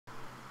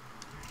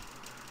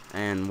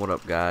And what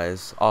up,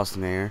 guys?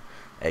 Austin here,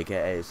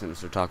 aka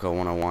Sinister Taco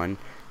 101.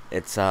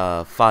 It's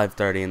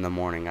 5:30 in the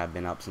morning. I've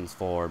been up since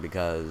 4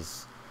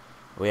 because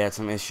we had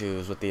some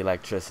issues with the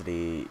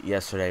electricity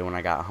yesterday when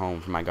I got home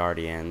from my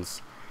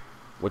guardians,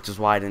 which is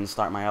why I didn't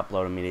start my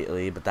upload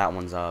immediately. But that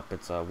one's up.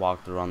 It's a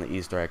walkthrough on the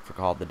Easter egg for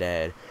Call of the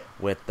Dead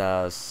with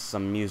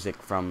some music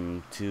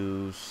from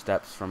Two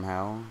Steps from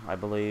Hell, I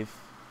believe.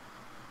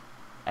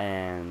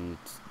 And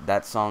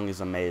that song is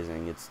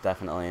amazing. It's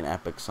definitely an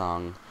epic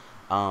song.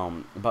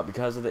 But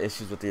because of the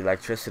issues with the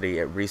electricity,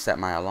 it reset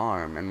my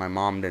alarm, and my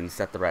mom didn't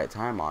set the right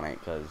time on it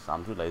because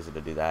I'm too lazy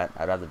to do that.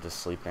 I'd rather just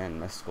sleep in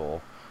and miss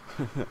school.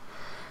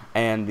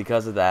 And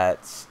because of that,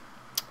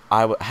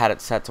 had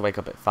it set to wake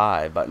up at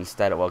 5, but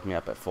instead it woke me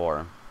up at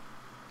 4.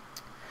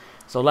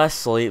 So less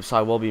sleep, so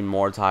I will be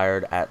more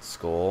tired at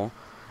school.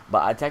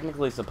 But I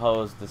technically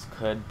suppose this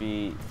could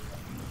be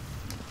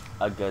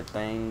a good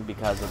thing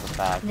because of the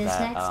fact this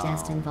that next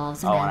test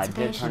involves and I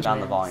did turn down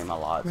the drills. volume a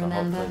lot, so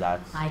Remember, hopefully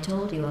that's I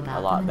told you about a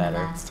lot them better.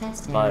 in the last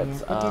test But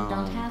area, but did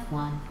not have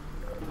one.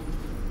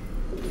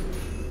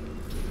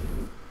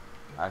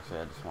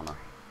 Actually, I just wanna.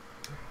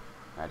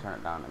 Can I turn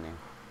it down any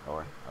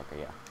lower? Okay,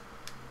 yeah.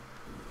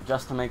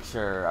 Just to make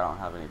sure I don't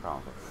have any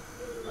problems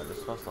with it. I'm just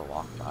supposed to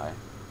walk by.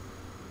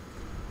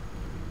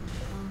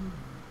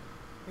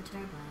 The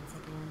turbines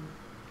again.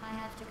 I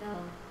have to go.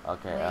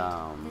 Okay,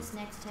 Wait, this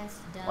next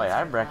test does wait,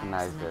 I require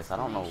recognize some this. I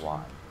don't know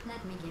why.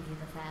 Let me give you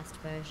the fast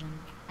version.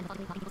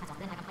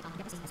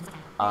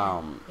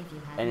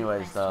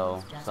 Anyways,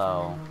 though,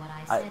 so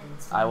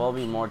I will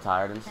be more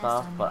tired and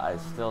stuff, but I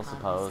still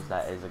suppose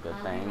that is a good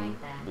thing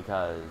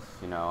because,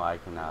 you know, I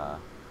can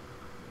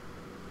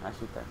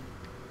shoot that.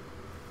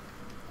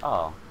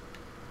 Oh,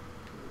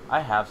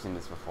 I have seen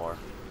this before,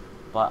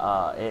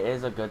 but it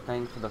is a good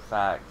thing for the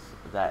fact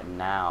that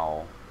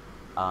now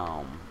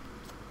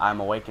I'm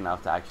awake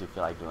enough to actually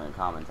feel like doing a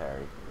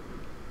commentary.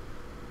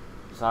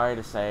 Sorry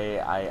to say,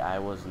 I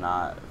was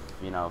not,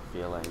 you know,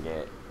 feeling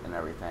it and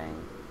everything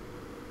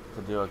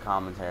to do a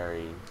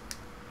commentary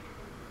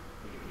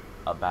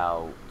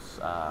about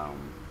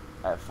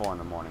at 4 in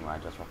the morning when I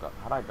just woke up.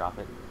 How'd I drop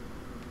it?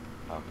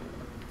 Okay.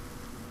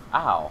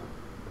 Ow.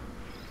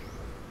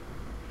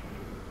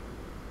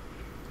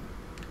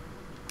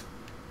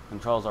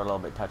 Controls are a little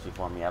bit touchy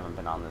for me. I haven't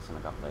been on this in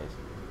a couple days.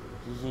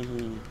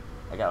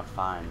 I got a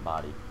fine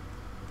body.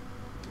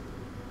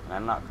 And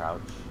I'm not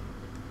crouch.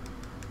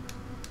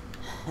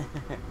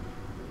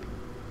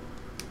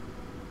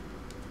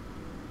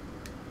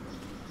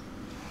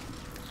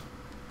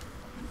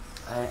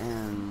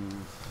 And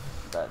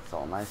that's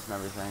all nice and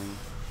everything.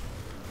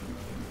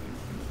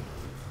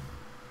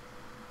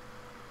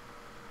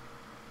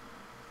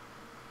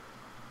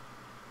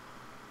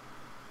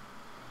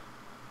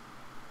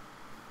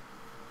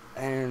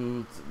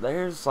 And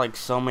there's like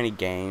so many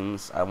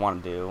games I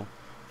want to do.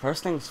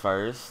 First things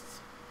first,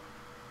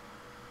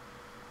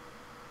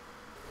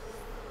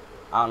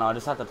 I don't know, I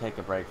just have to take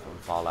a break from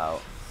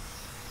Fallout.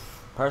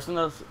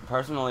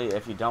 Personally,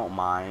 if you don't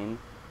mind,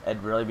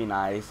 it'd really be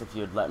nice if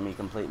you'd let me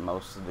complete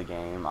most of the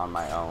game on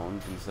my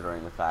own,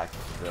 considering the fact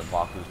that the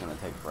walkthrough's going to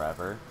take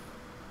forever.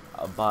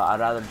 But I'd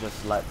rather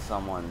just let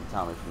someone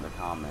tell me from the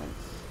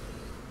comments,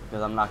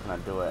 because I'm not going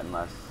to do it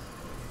unless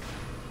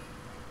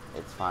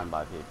it's fine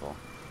by people.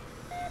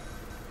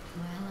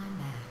 Well, I'm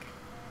back.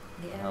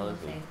 The aerial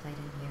faceplate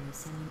in here is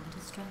sending a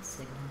distress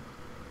signal.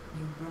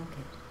 You broke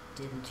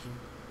it, didn't you?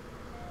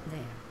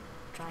 There.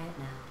 Try it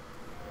now.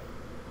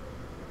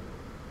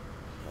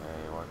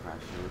 Okay, where can I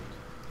shoot?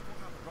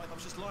 Right, I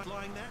was just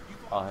lying there.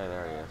 Oh, hey,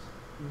 there he is.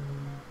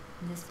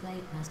 This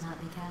plate must not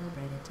be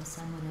calibrated to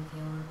someone of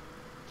your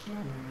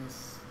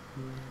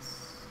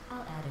generousness.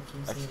 I'll add a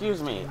few.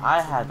 Excuse me,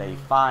 I have a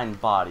fine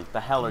body. What the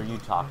hell are you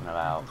talking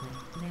about?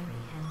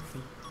 Very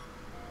healthy.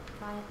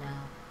 Try it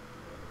now.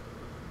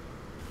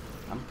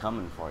 I'm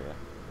coming for you.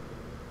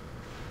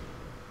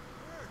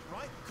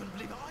 Right, couldn't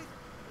believe it.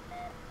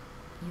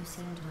 You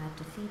seem to have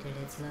defeated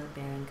its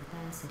load-bearing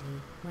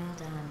capacity. Well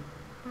done.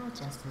 I'll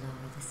just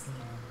lower the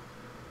ceiling.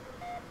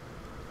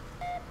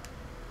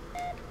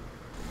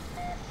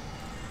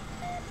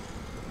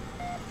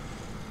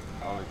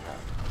 Holy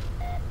crap.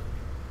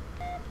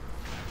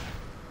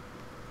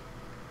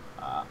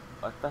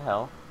 What the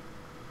hell?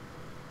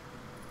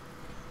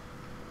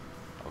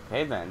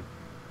 Okay then.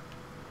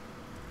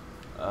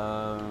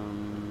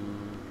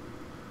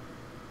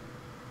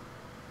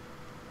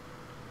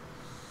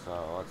 So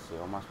let's see,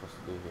 what am I supposed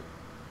to do here?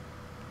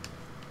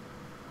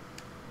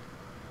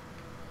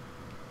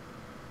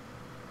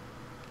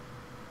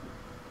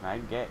 Can I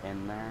get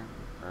in there?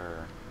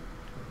 Or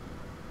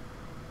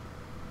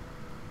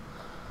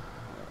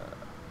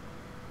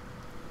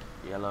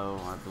yellow,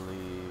 I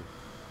believe.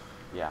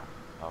 Yeah,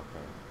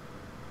 okay.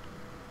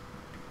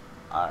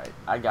 Alright,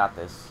 I got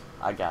this.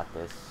 I got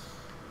this.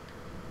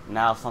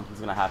 Now something's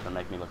gonna happen to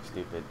make me look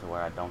stupid to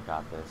where I don't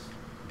got this.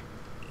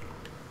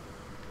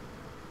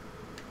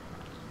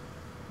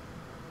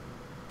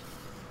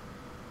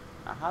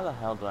 Now how the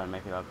hell do I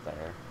make it up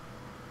there?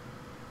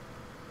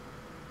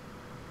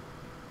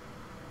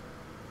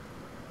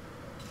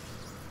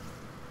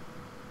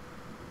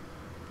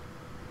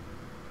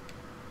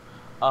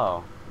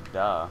 Oh,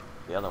 duh.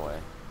 The other way.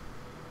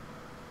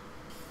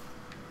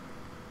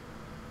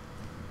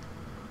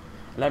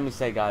 Let me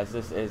say, guys,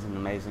 this is an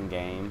amazing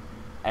game,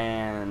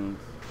 and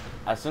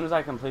as soon as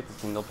I complete the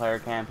single-player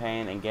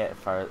campaign and get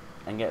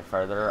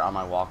further on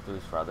my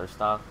walkthroughs for other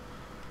stuff,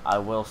 I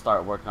will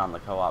start working on the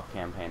co-op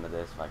campaign of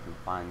this if I can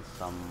find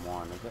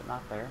someone. Is it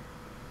not there?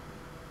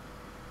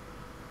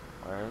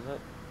 Where is it?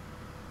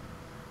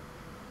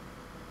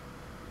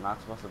 I'm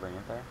not supposed to bring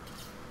it there?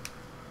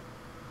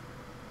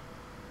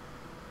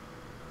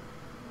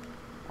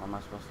 Where am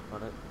I supposed to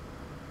put it?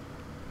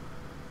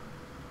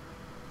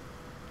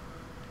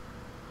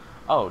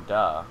 Oh,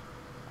 duh.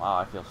 Wow,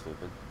 I feel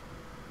stupid.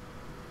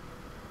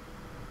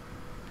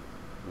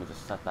 Let me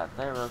just set that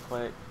there real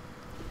quick.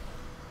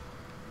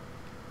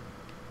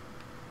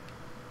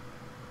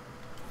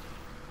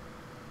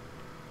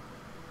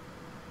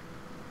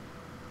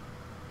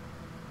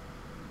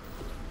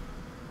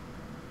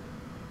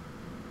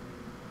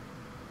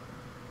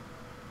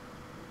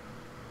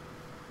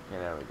 Okay,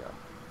 there we go.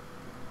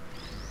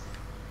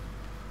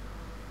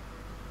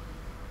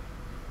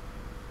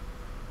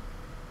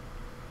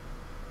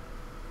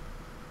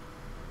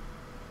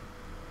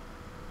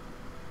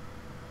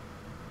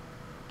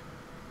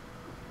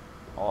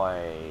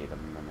 Wait a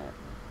minute.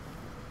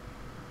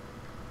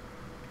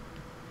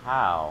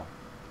 How?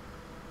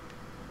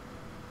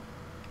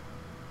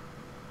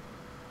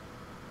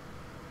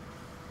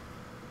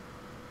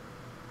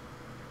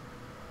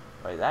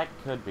 Wait, that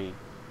could be...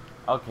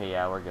 Okay,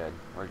 yeah, we're good.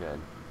 We're good.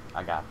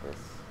 I got this.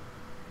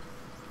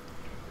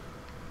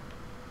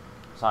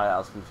 Sorry, that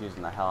was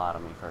confusing the hell out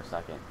of me for a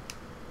second.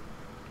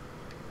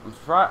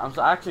 I'm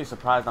actually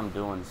surprised I'm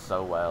doing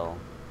so well.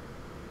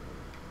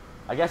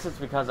 I guess it's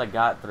because I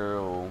got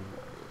through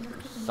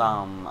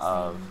some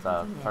of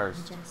the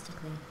first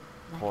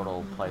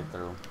Portal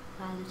playthrough.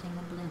 Piloting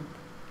a blimp.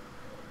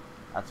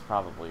 That's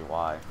probably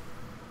why.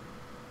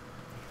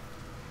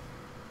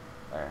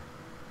 There.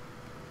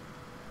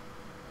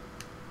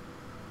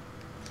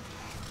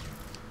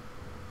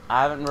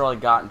 I haven't really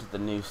gotten to the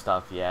new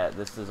stuff yet.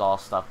 This is all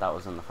stuff that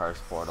was in the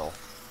first Portal.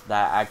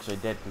 That actually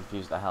did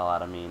confuse the hell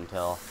out of me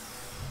until...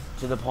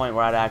 to the point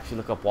where I'd actually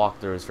look up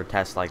walkthroughs for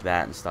tests like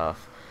that and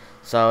stuff.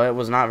 So it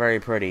was not very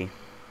pretty.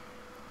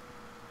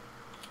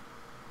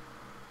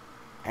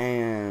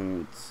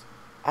 And...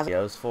 as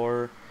videos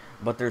for...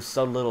 but there's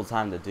so little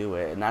time to do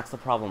it. And that's the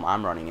problem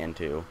I'm running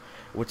into.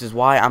 Which is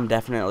why I'm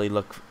definitely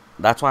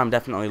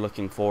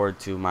looking forward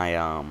to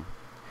my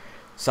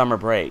summer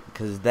break.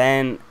 Because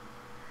then...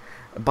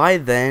 by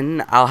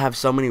then, I'll have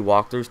so many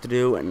walkthroughs to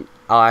do, and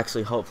I'll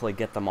actually hopefully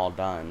get them all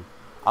done.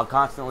 I'll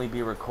constantly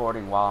be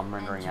recording while I'm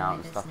rendering out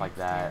and stuff like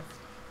that.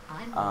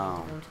 I'm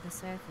going to go to the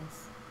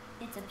surface.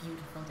 It's a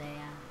beautiful day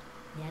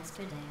out.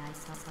 Yesterday I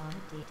saw a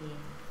deer.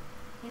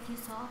 If you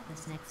solve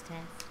this next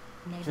test,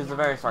 maybe She's a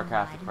very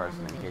sarcastic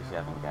person, in case you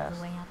haven't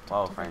guessed.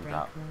 Whoa, frame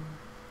drop.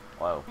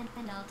 Whoa.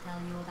 And I'll tell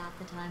you about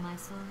the time I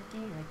saw a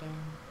deer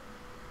again.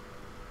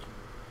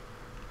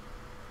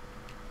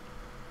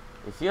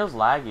 It feels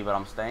laggy, but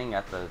I'm staying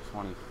at the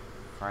 20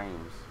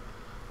 frames.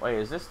 Wait,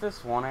 is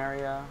this one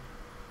area?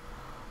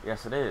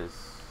 Yes, it is.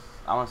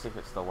 I want to see if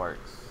it still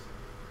works.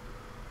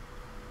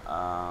 Okay,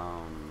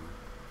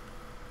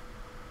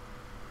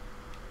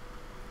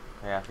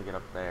 I have to get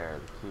up there.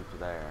 The cube's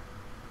there.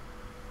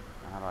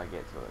 Now, how do I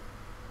get to it?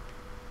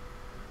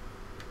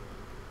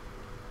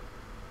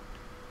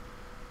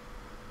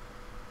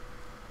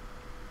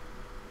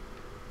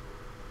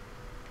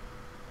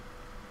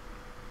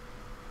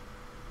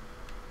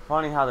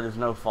 Funny how there's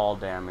no fall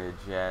damage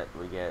yet.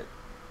 We get...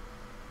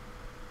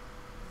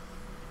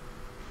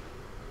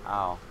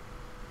 ow.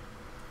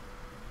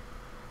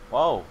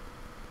 Whoa.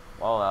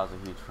 Whoa, that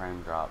was a huge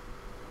frame drop.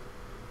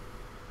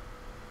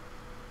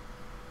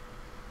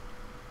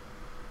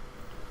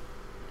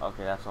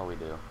 Okay, that's what we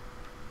do.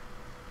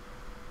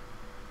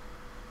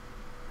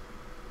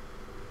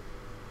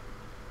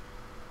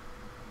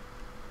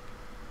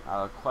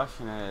 Now the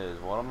question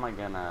is, what am I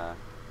gonna...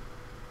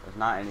 there's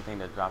not anything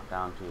to drop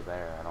down to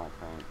there, I don't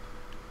think.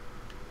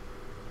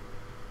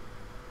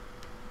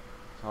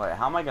 So wait,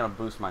 how am I gonna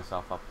boost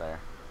myself up there?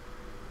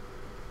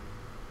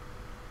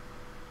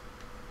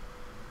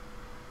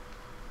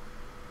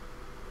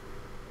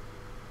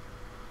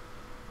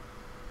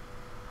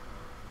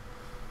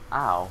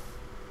 Ow.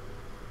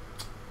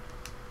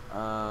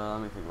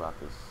 Let me think about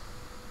this.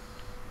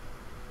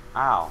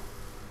 Ow.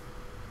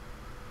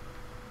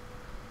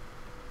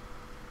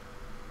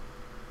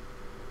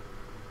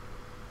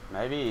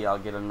 Maybe I'll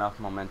get enough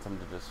momentum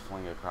to just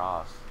fling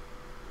across.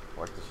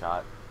 Worth the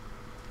shot.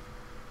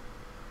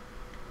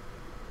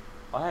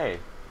 Oh hey,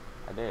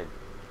 I did.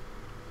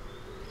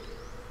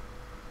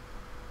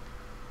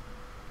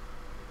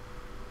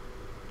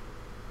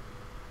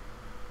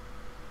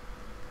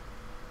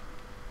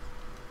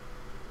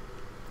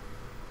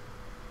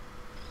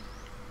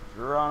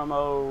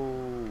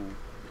 Geronimo!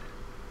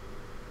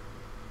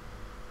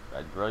 Did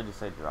I really just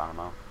say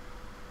Geronimo?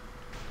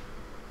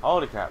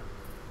 Holy crap.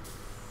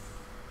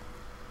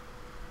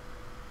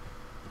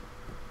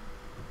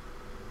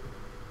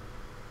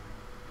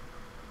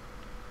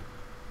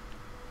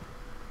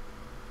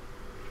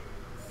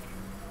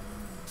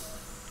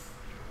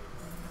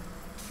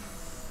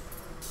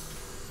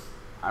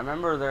 I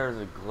remember there's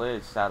a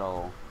glitch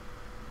that'll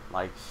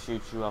like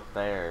shoot you up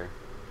there,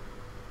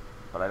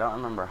 but I don't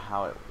remember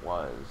how it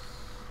was.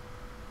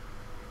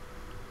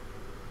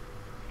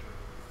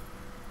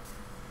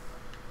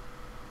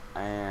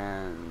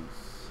 And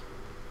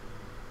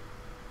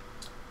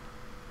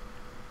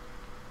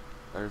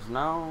there's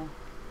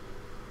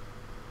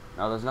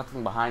there's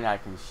nothing behind it I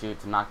can shoot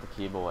to knock the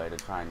cube away to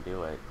try and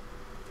do it.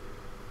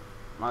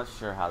 I'm not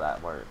sure how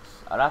that works.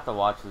 I'd have to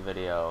watch the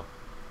video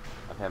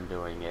of him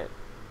doing it.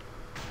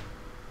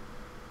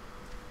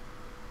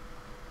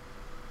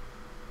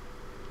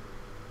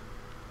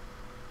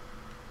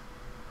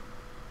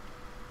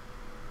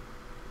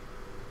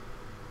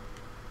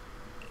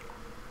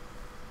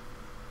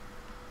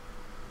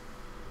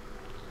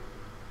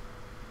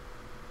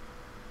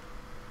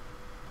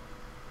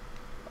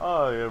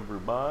 Hi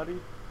everybody.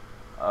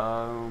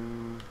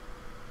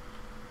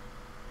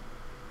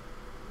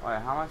 Wait,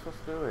 how am I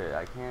supposed to do it?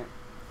 I can't.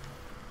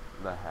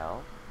 The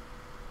hell?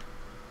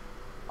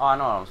 Oh, I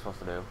know what I'm supposed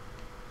to do.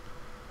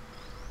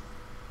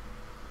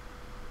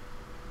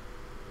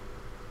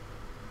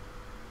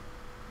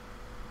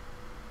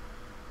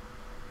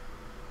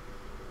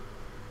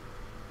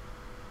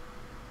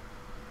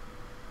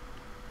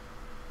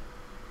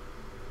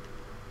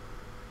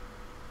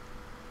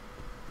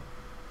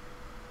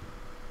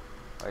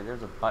 Wait,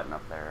 there's a button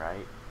up there,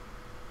 right?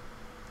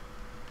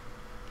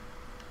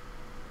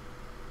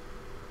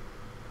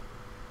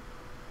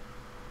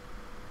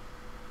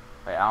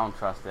 Wait, I don't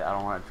trust it. I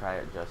don't want to try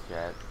it just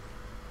yet.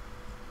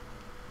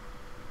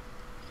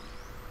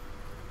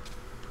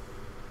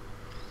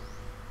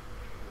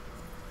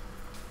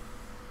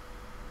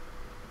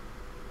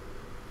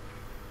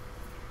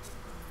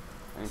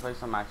 Any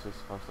place I'm actually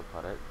supposed to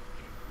put it?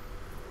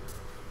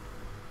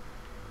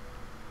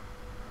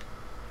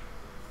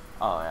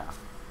 Oh, yeah.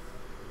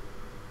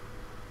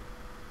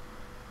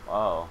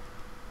 Whoa.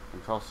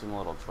 Controls seem a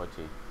little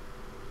twitchy.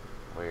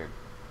 Weird.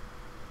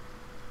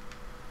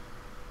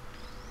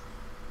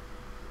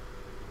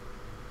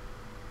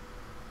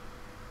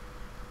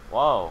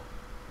 Whoa.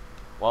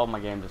 Whoa, my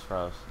game just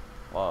froze.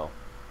 Whoa.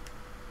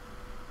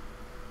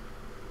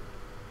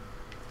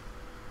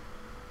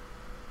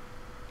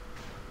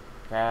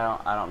 Okay,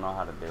 I don't know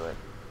how to do it.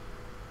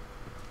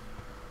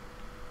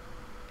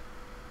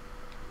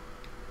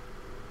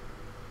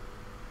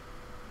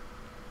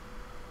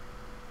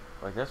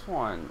 Like this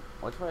one,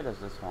 which way does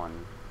this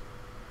one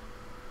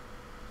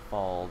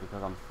fall?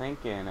 Because I'm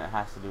thinking it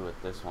has to do with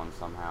this one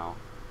somehow.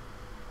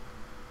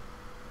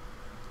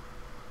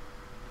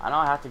 I know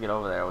I have to get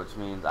over there, which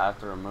means I have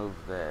to remove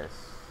this,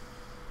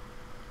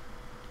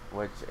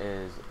 which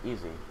is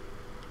easy.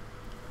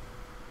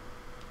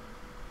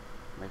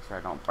 Make sure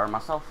I don't burn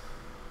myself.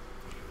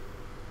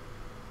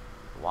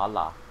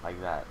 Voila,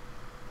 like that.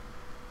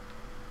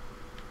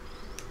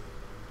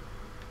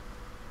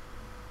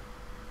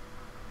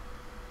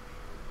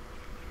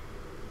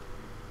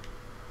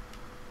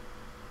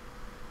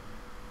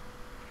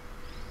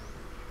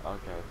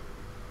 Okay.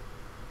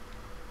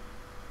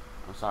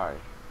 I'm sorry.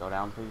 Go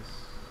down, please.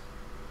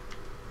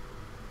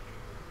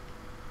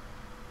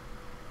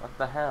 What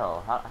the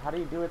hell? How do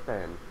you do it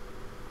then?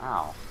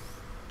 Ow.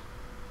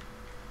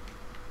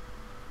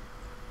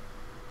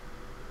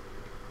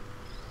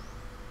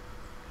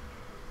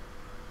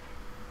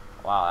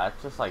 Wow,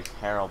 that's just like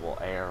terrible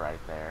air right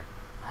there.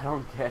 I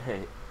don't get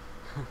it.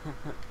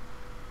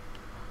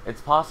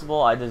 It's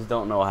possible, I just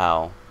don't know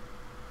how.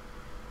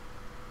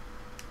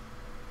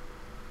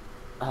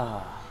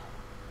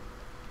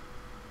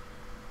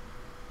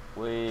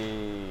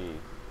 Wee.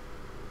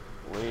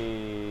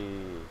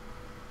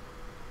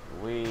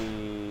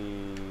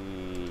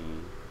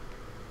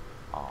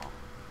 Oh.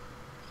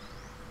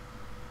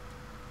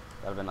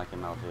 That would have been like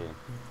MLG. You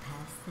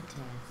passed the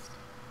test.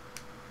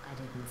 I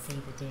didn't see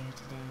the deer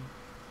today.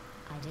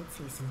 I did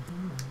see some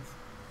humans.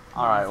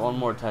 Alright, one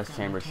more test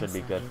chamber should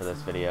be good for this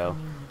video.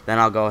 Then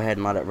I'll go ahead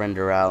and let it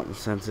render out, and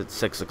since it's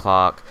 6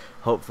 o'clock,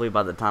 hopefully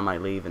by the time I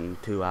leave in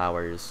 2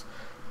 hours,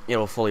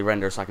 it'll fully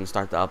render so I can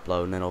start the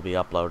upload, and then it'll be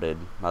uploaded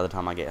by the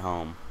time I get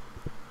home.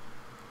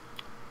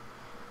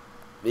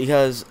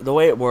 Because the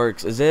way it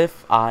works is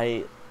if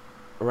I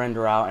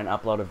render out and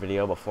upload a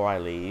video before I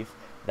leave,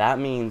 that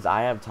means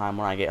I have time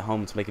when I get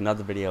home to make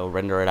another video,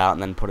 render it out,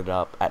 and then put it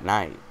up at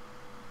night.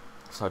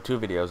 So 2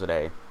 videos a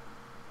day.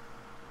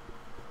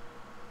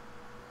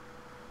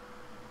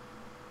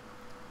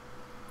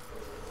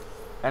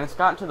 And it's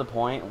gotten to the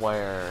point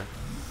where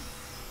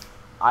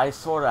I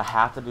sort of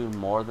have to do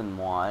more than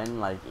one,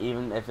 like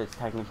even if it's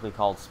technically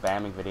called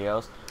spamming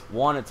videos.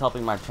 One, it's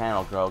helping my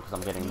channel grow because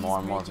I'm getting more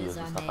and more views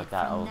and stuff like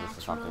that. Oh, this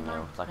is something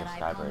new. It's like a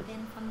sky bridge.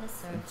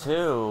 And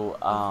 2,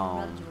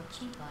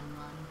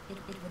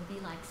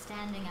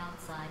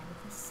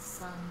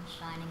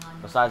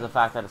 besides the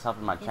fact that it's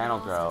helping my channel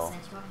grow,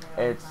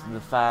 it's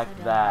the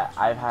fact that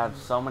I have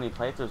so many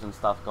playthroughs and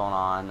stuff going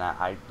on that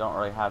I don't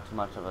really have too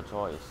much of a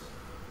choice.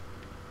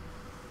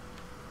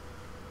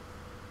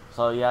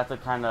 So you have to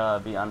kind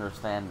of be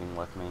understanding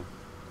with me.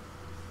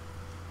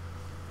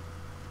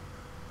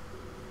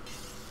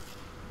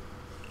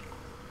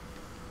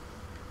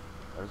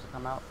 Where does it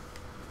come out?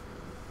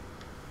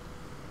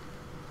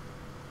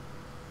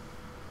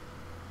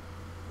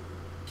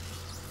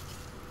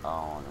 Oh,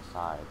 on the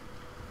side.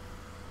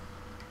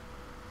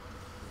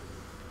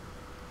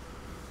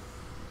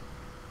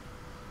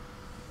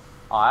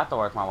 Oh, I have to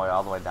work my way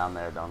all the way down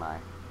there, don't I?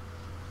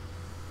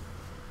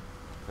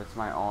 It's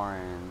my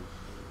orange.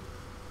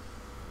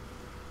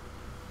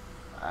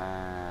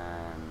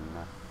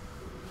 And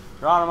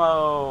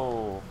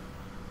Geronimo!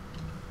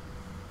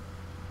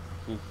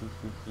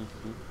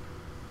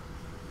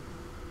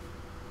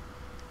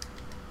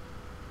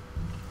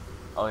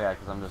 Oh yeah,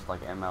 because I'm just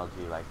like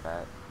MLG like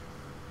that.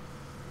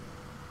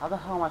 How the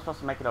hell am I supposed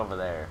to make it over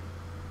there?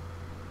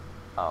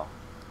 Oh.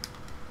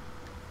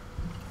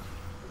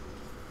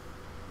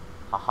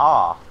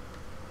 Haha!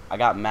 I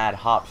got mad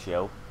hops,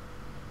 yo.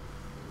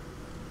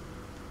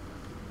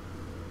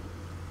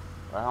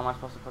 Where the hell am I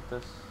supposed to put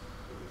this?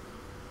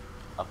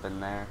 Up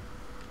in there.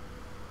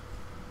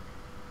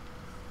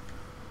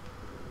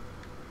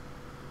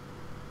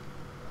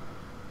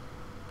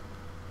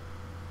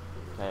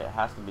 Okay, it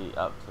has to be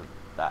up to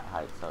that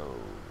height, so...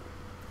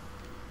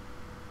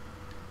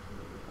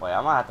 Wait,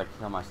 I might have to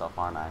kill myself,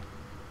 aren't I?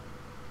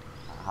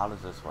 How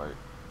does this work?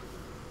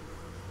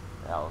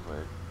 Yeah, that was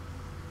weird.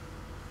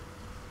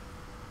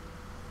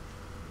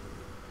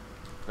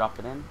 Drop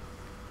it in?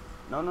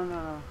 No, no, no,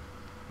 no.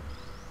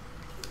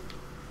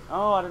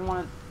 Oh, I didn't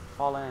want it to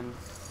fall in.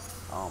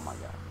 Oh my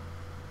god.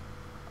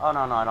 Oh,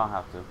 no, no, I don't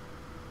have to.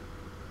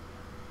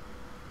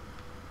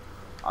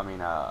 I mean,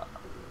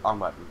 wrong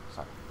button.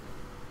 Sorry.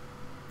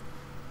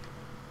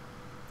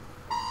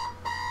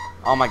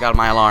 Oh my god,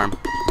 my alarm.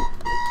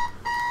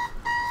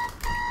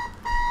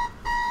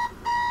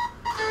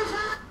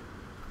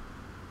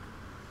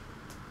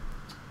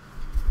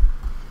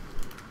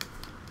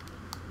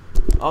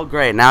 Oh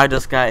great, now I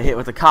just got hit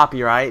with a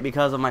copyright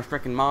because of my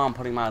freaking mom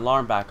putting my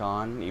alarm back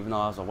on, even though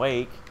I was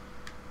awake.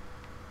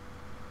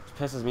 It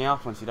pisses me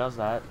off when she does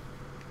that.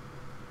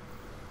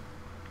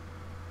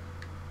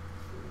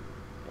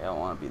 Yeah, I don't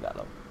want to be that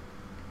low.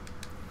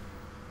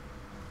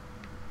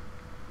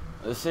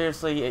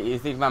 Seriously, you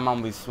think my mom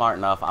will be smart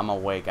enough? I'm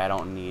awake, I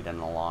don't need an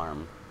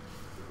alarm.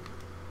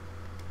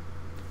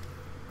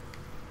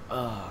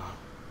 Ugh.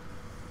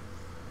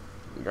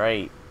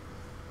 Great.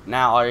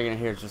 Now all you're gonna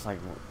hear is just like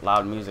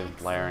loud music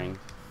blaring.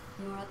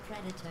 You're a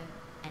predator,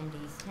 and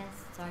these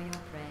tests are your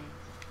prey.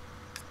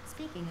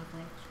 Speaking of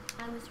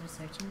which, I was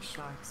researching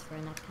sharks for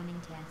an upcoming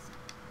test.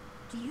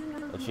 Do you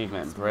know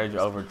Achievement, bridge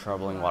over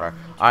troubling water.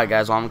 Alright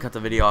guys, well I'm gonna cut the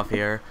video off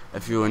here.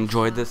 If you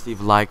enjoyed this,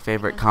 leave a like,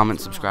 favorite,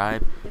 comment,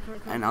 subscribe,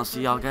 and I'll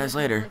see y'all guys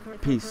later.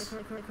 Peace.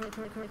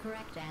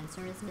 Correct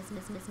answer is